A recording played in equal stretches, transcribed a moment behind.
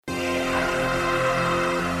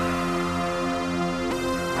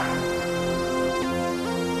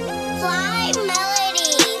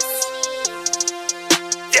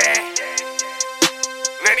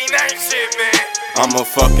I'm a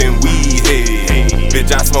fucking weed head.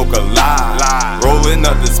 Bitch, I smoke a lot. Rolling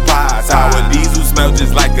up the spots. Sour diesel smell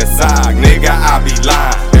just like a sock. Nigga, I be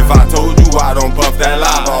lying if I told you I don't puff that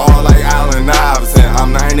lava. All like Allen Iverson.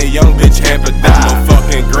 I'm 90 young bitch, can't die. I'm a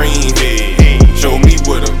fucking greenhead. Show me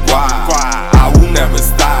with a guap. I will never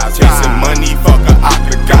stop chasing money. Fuck a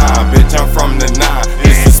octagon. Bitch, I'm from the 9.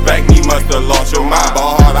 Disrespect me, musta lost your mind.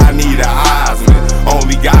 But hard, I need a Heisman.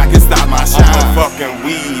 Only God can stop my shine. I'm a fucking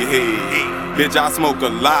weed head. Bitch, I smoke a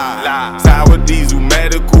lot. Sour diesel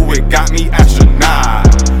medical, it got me astronaut.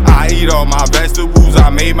 I eat all my vegetables, I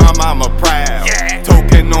made my mama proud.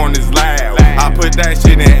 Token on this loud, I put that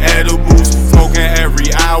shit in edibles. Smoking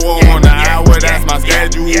every hour on the hour, that's my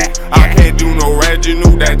schedule. I can't do no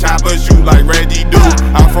Reginald, that chopper shoot like Reggie do.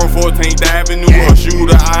 I'm from 14th Avenue, a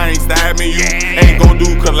shooter, I ain't stabbing you. Ain't gon'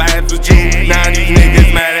 do collabs with you. Now these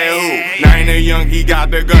niggas mad at who? Nina Young, he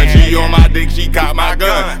got the gun. She on my dick, she caught my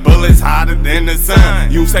gun. Bullets hotter than the sun.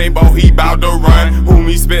 Usain Bolt, he bout to run. Who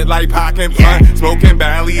me spit like Pac and Pun. Smoking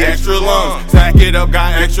badly, extra lungs. Stack it up,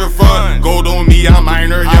 got extra fun. Gold on me, I'm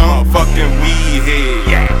minor young. Fucking weed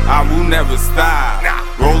head. I will never stop.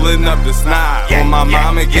 Rolling up the snot. On my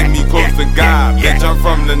mama, get me close to God. Bitch, I'm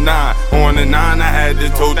from the 9. On the 9, I had to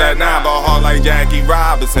tote that 9. Ball hard like Jackie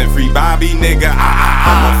Robinson. Free Bobby, nigga.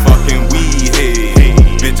 I'm a fucking weed head.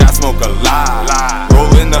 Bitch, I smoke a lot.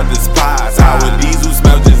 Rolling up the spots. Sour diesel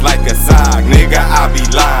smell just like a sock. Nigga, I be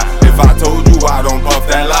lying if I told you I don't puff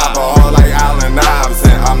that lava. All like Allen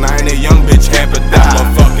Iverson. I'm 90 young bitch, can't die. I'm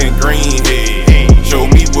a fucking greenhead. Show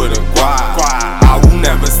me with a guap. I will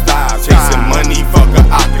never stop chasing money. Fuck a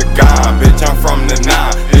octagon. Bitch, I'm from the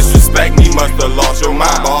 9. Disrespect me, musta lost your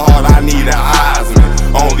mind. But hard, I need a Heisman.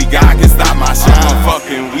 Only God can stop my shine. I'm a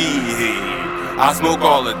fucking weed head. I smoke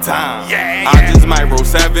all the time. I just might roll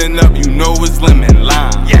 7 up, you know it's lemon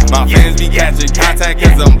lime. My fans be catching contact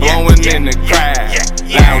cause I'm blowing in the crowd.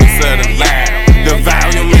 Loudest of the loud. The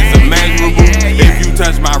volume is immeasurable. If you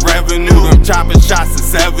touch my revenue, them chopping shots to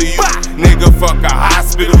sever you. Nigga, fuck a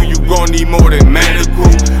hospital, you gon' need more than medical.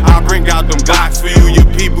 I bring out them Glocks for you, your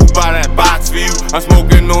people buy that box for you. I'm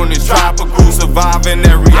smoking on this tropical, surviving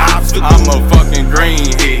every obstacle. I'm a fucking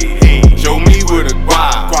greenhead. Show me with a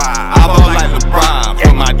guap. I ball like LeBron,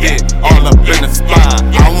 put my dick all up in the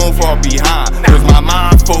spine. I won't fall behind, cause my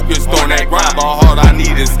mind's focused on that grind. But hard, I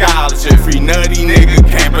need a scholarship. Free nutty nigga,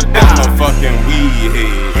 can't die. I'm a fucking weed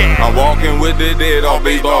head. I'm walking with the dead, all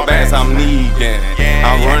baseball bats, I'm negan.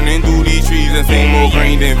 I'm running through these trees and seem more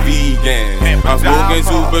green than vegan. I'm smoking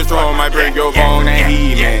super strong, might break your bone and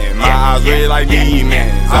He-Man. My eyes red like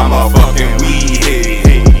demons. I'm a fucking weed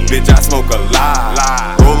head. Bitch, I smoke a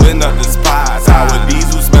lot. Rolling up the